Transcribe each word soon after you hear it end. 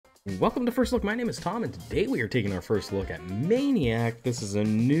Welcome to First Look. My name is Tom, and today we are taking our first look at Maniac. This is a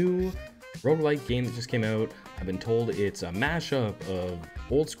new rogue-lite game that just came out. I've been told it's a mashup of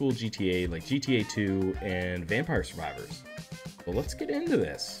old school GTA, like GTA 2 and Vampire Survivors. So let's get into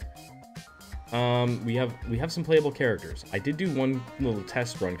this. We have some playable characters. I did do one little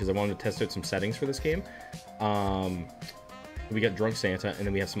test run because I wanted to test out some settings for this game. We got Drunk Santa, and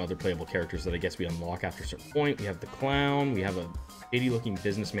then we have some other playable characters that I guess we unlock after a certain point. We have the clown, we have a shady-looking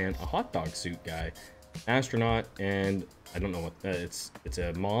businessman, a hot dog suit guy, astronaut, and I don't know what it's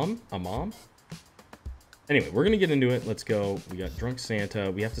a mom. Anyway, we're gonna get into it. Let's go. We got Drunk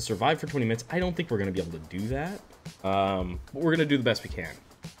Santa. We have to survive for 20 minutes. I don't think we're gonna be able to do that, but we're gonna do the best we can.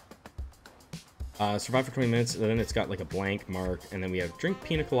 Survive for 20 minutes, and then it's got like a blank mark, and then we have drink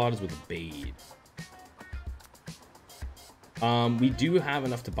pina coladas with a babe. We do have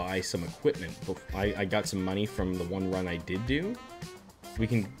enough to buy some equipment. I got some money from the one run I did do. We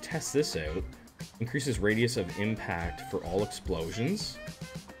can test this out. Increases radius of impact for all explosions.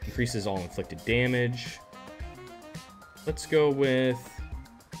 Increases all inflicted damage. Let's go with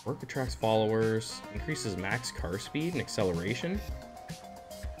work attracts followers. Increases max car speed and acceleration.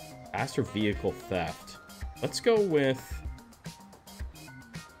 Faster vehicle theft. Let's go with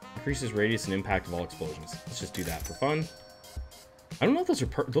increases radius and impact of all explosions. Let's just do that for fun. I don't know if those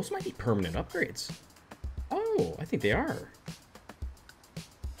are those might be permanent upgrades. Oh, I think they are.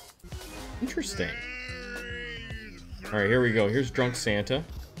 Interesting. All right, here we go. Here's Drunk Santa.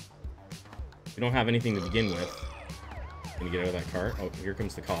 We don't have anything to begin with. Can you get out of that car? Oh, here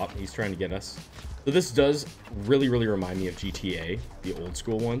comes the cop. He's trying to get us. So this does really remind me of GTA, the old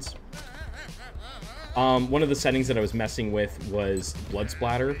school ones. One of the settings that I was messing with was blood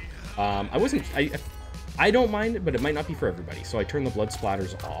splatter. I don't mind it, but it might not be for everybody. So I turn the blood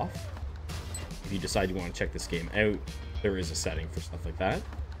splatters off. If you decide you want to check this game out, there is a setting for stuff like that.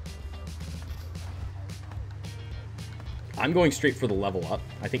 I'm going straight for the level up.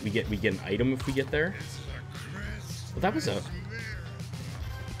 I think we get an item if we get there. But that was a...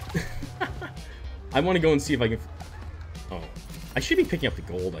 I want to go and see if I can... Oh. I should be picking up the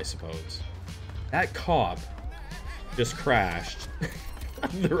gold, I suppose. That cop just crashed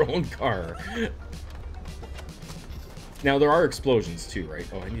their own car. Now, there are explosions too, right?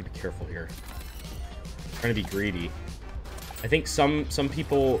 Oh, I need to be careful here. I'm trying to be greedy. I think some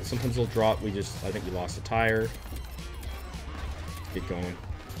people, sometimes they'll drop. I think we lost a tire. Get going.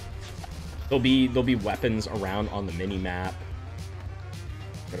 There'll be weapons around on the mini map.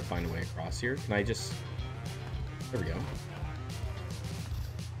 Gotta find a way across here. Can I just... There we go.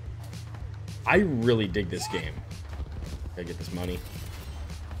 I really dig this game. Gotta get this money.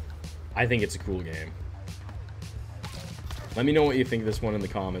 I think it's a cool game. Let me know what you think of this one in the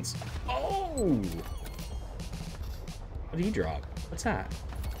comments. Oh! What did he drop? What's that?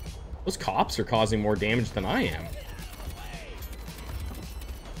 Those cops are causing more damage than I am.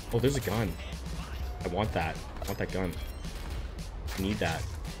 Oh, there's a gun. I want that. I want that gun. I need that.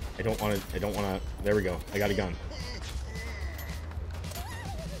 I don't want to... There we go. I got a gun.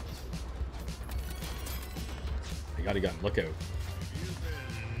 I got a gun. Look out.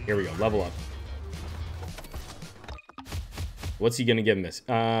 Here we go. Level up. What's he gonna give him this?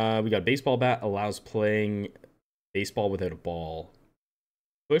 We got a baseball bat, allows playing baseball without a ball.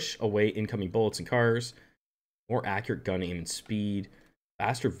 Push away incoming bullets and cars. More accurate gun aim and speed.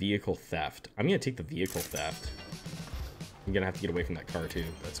 Faster vehicle theft. I'm gonna take the vehicle theft. I'm gonna have to get away from that car too.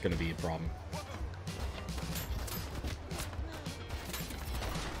 That's gonna be a problem.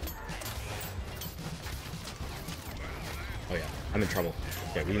 Oh yeah, I'm in trouble.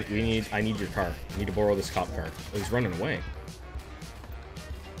 Okay, I need your car. I need to borrow this cop car. Oh, he's running away.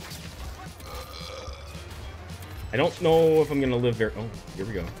 I don't know if I'm gonna live there. Oh, here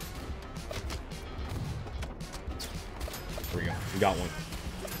we go. Here we go. We got one.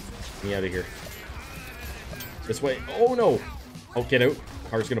 Get me out of here. This way. Oh no! Oh, get out.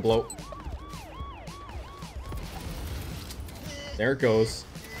 Car's gonna blow. There it goes.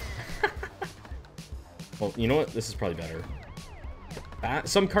 Well, you know what? This is probably better.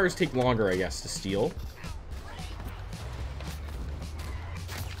 Some cars take longer, I guess, to steal.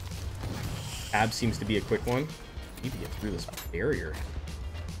 Ab seems to be a quick one. Need to get through this barrier.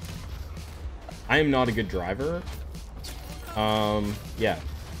 I am not a good driver. Yeah.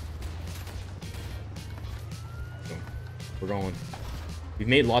 So, we're going. We've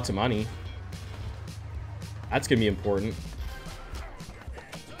made lots of money. That's gonna be important.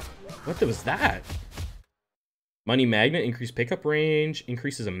 What was that? Money magnet, increased pickup range,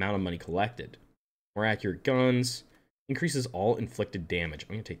 increases amount of money collected. More accurate guns, increases all inflicted damage.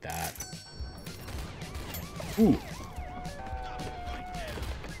 I'm gonna take that. Ooh.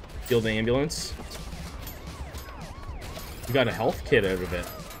 Steal the ambulance. We got a health kit out of it.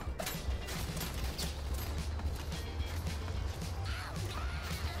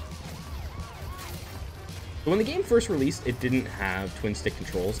 So when the game first released, it didn't have twin stick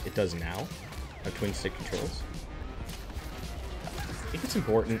controls. It does now have twin stick controls. I think it's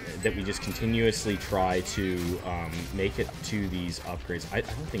important that we just continuously try to make it to these upgrades. I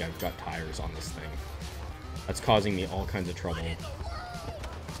don't think I've got tires on this thing. That's causing me all kinds of trouble.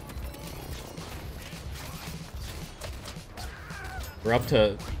 We're up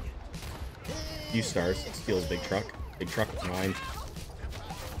to a few stars. Let's steal his big truck. Big truck, 9.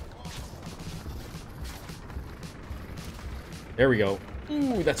 There we go.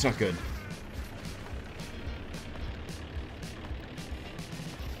 Ooh, that's not good.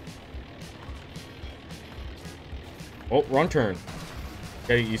 Oh, wrong turn.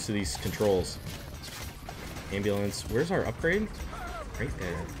 Gotta get used to these controls. Ambulance. Where's our upgrade? Right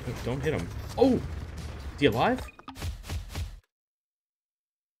there. Don't hit him. Oh! Is he alive?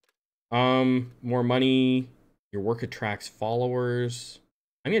 More money. Your work attracts followers.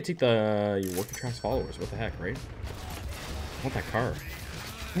 I'm gonna take the your work attracts followers. What the heck, right? I want that car.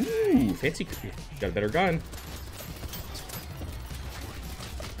 Ooh, fancy. Got a better gun.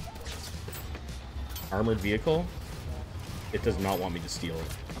 Armored vehicle. It does not want me to steal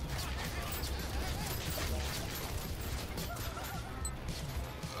it.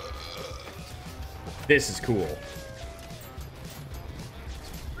 This is cool.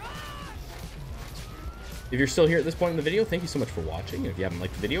 If you're still here at this point in the video, thank you so much for watching. If you haven't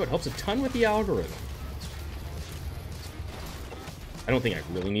liked the video, it helps a ton with the algorithm. I don't think I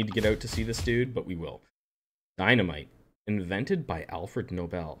really need to get out to see this dude, but we will. Dynamite, invented by Alfred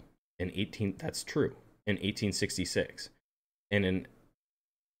Nobel in 1866, in an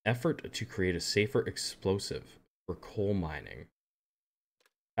effort to create a safer explosive for coal mining.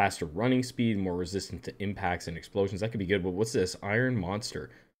 Faster running speed, more resistant to impacts and explosions. That could be good, but what's this? Iron Monster.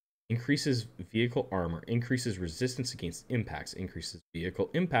 Increases vehicle armor, increases resistance against impacts, increases vehicle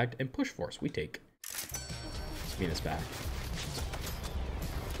impact and push force. We take. Give me this back.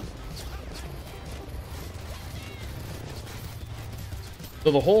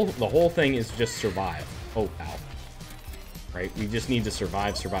 So the whole thing is just survive. Oh, ow. Right? We just need to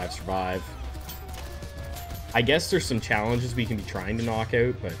survive, survive, survive. I guess there's some challenges we can be trying to knock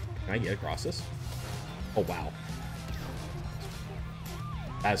out, but can I get across this? Oh, wow.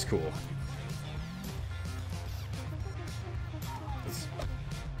 That's cool.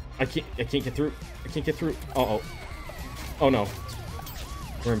 I can't get through. I can't get through. Uh-oh. Oh, no.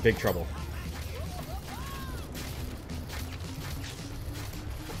 We're in big trouble.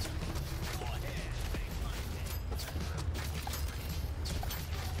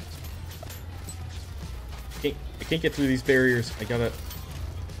 I can't get through these barriers. I gotta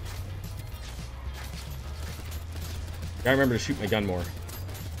remember to shoot my gun more.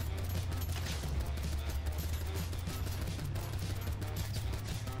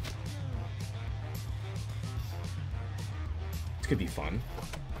 This could be fun.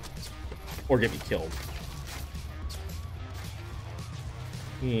 Or get me killed.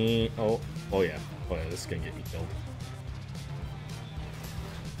 Oh yeah. Oh yeah, this is gonna get me killed.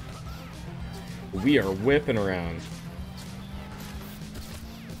 We are whipping around.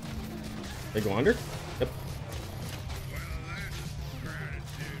 They go under? Yep.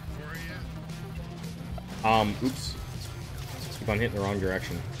 Oops. Keep on hitting the wrong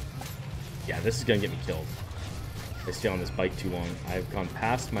direction. Yeah, this is gonna get me killed. I stay on this bike too long. I've gone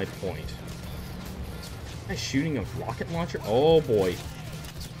past my point. Am I shooting a rocket launcher? Oh boy.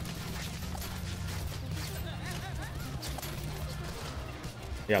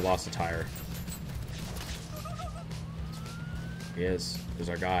 Yeah, I lost a tire. Yes, there's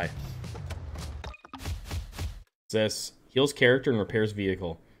our guy. What's this? Heals character and repairs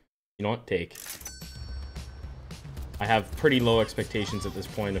vehicle. You know what? Take. I have pretty low expectations at this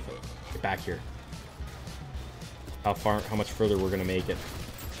point of get back here. How much further we're gonna make it.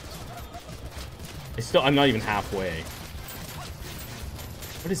 I'm not even halfway.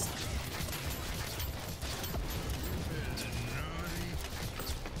 What is...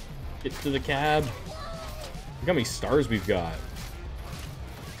 Get to the cab. Look how many stars we've got.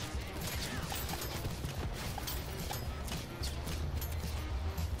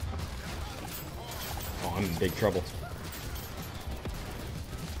 Oh, I'm in big trouble.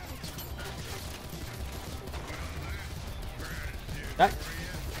 That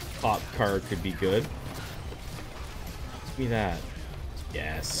pop card could be good. Give me that.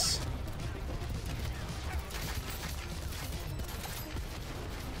 Yes.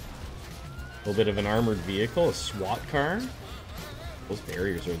 A little bit of an armored vehicle, a SWAT car. Those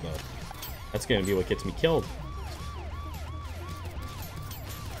barriers are the... That's gonna be what gets me killed.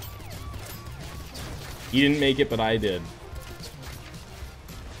 He didn't make it, but I did.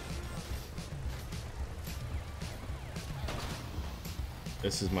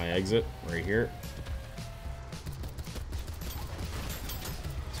 This is my exit right here.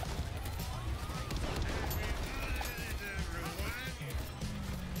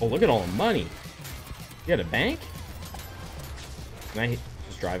 Oh, look at all the money. You had a bank? Can I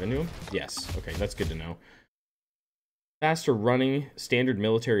just drive into him? Yes. Okay, that's good to know. Faster running standard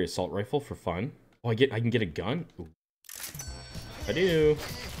military assault rifle for fun. Oh, I can get a gun? Ooh. I do.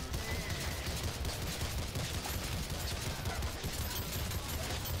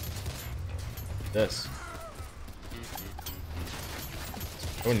 This.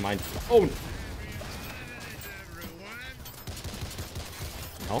 I wouldn't mind. Oh!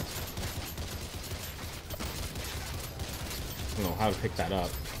 No. I don't know how to pick that up.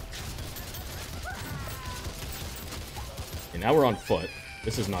 Okay, now we're on foot.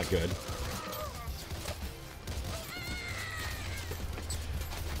 This is not good.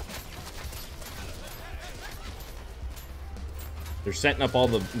 They're setting up all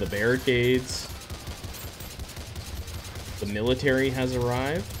the barricades. The military has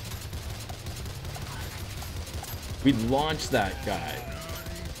arrived. We launched that guy.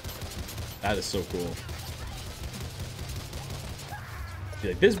 That is so cool.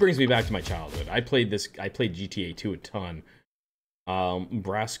 Like, this brings me back to my childhood. I played GTA 2 a ton.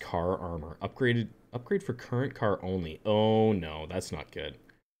 Brass car armor. Upgrade for current car only. Oh no, that's not good.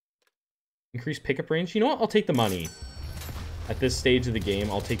 Increased pickup range. You know what? I'll take the money. At this stage of the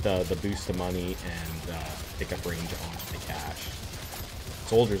game, I'll take the boost of money and pickup range on the cash.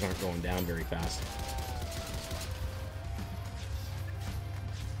 Soldiers aren't going down very fast.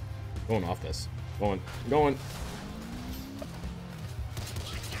 Going off this. Going.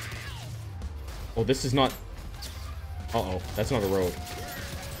 Oh, this is not... Uh-oh, that's not a road.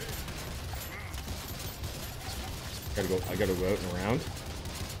 I gotta go out and around.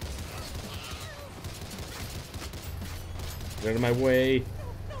 Get out of my way.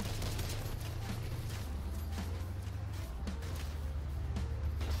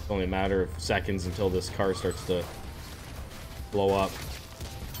 It's only a matter of seconds until this car starts to blow up.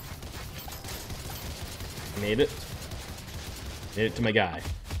 Made it. Made it to my guy.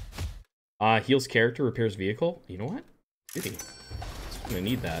 Heals character, repairs vehicle. You know what? Really? I'm gonna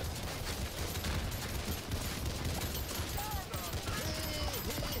need that.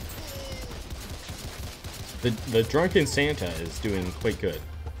 The drunken Santa is doing quite good.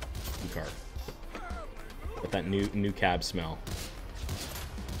 New car. With that new cab smell.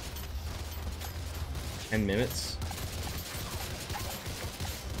 10 minutes.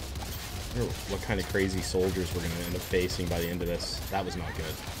 I wonder what kind of crazy soldiers we're gonna end up facing by the end of this. That was not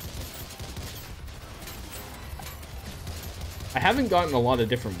good. I haven't gotten a lot of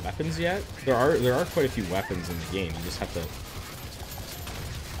different weapons yet. There are quite a few weapons in the game. You just have to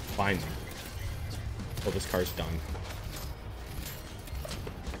find them. Oh, this car's done.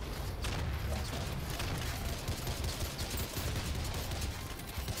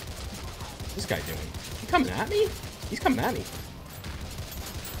 What's this guy doing? He coming at me? He's coming at me.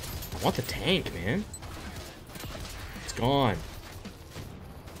 I want the tank, man. It's gone.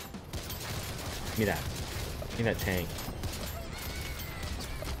 Give me that. Give me that tank.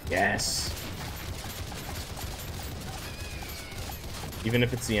 Yes. Even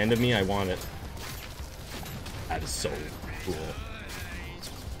if it's the end of me, I want it. That is so cool.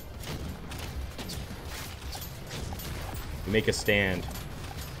 Make a stand.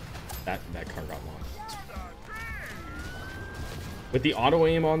 That car got launched. With the auto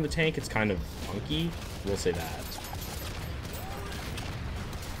aim on the tank, it's kind of funky. We'll say that.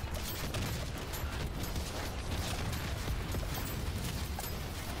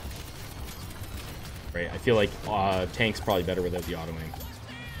 Right, I feel like tank's probably better without the auto aim.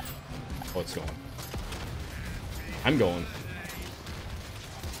 Oh, it's going. I'm going.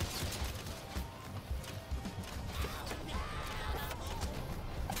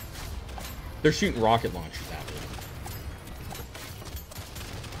 They're shooting rocket launchers at me.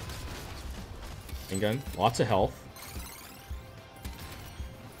 Handgun. Lots of health.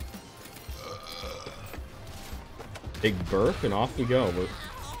 Big burp and off we go.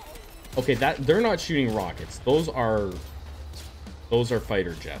 Okay, they're not shooting rockets. Those are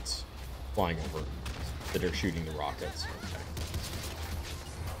fighter jets flying over that are shooting the rockets. Okay.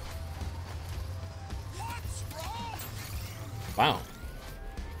 Wow.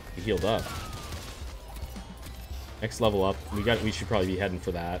 He healed up. Next level up. We should probably be heading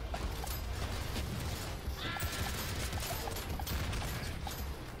for that.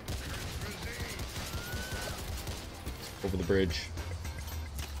 Over the bridge.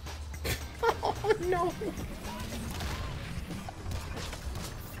 Oh, no.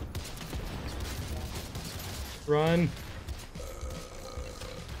 Run.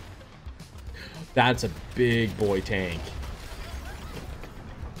 That's a big boy tank.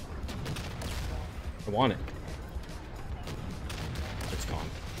 I want it. It's gone.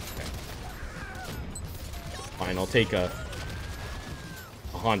 Okay. Fine, I'll take a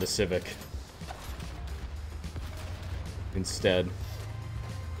Honda Civic instead.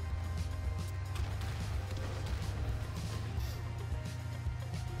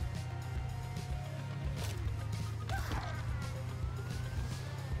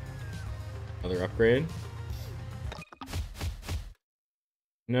 Another upgrade.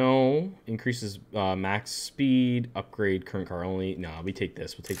 No. Increases max speed. Upgrade current car only. Nah, we take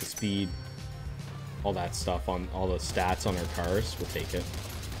this. We'll take the speed. All that stuff on all the stats on our cars. We'll take it.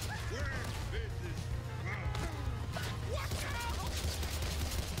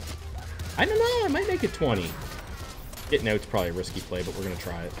 I don't know. I might make it 20. Getting out's probably a risky play, but we're going to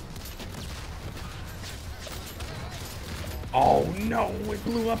try it. Oh, no. It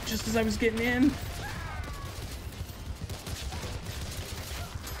blew up just as I was getting in.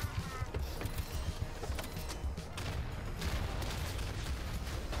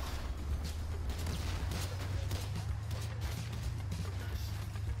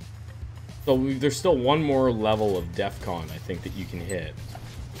 So there's still one more level of DEFCON, I think, that you can hit.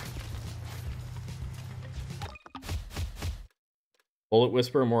 Bullet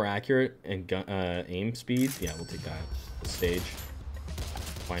Whisper, more accurate, and gun, aim speed. Yeah, we'll take that. The stage.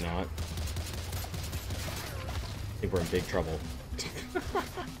 Why not? I think we're in big trouble.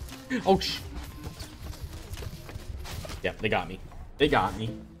 Oh, Yep, they got me. They got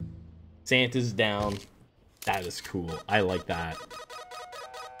me. Santa's down. That is cool. I like that.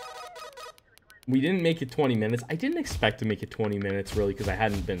 We didn't make it 20 minutes. I didn't expect to make it 20 minutes, really, because I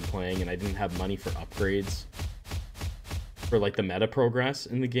hadn't been playing and I didn't have money for upgrades for, like, the meta progress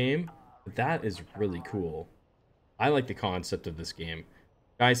in the game. That is really cool. I like the concept of this game.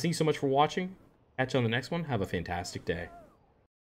 Guys, thank you so much for watching. Catch you on the next one. Have a fantastic day.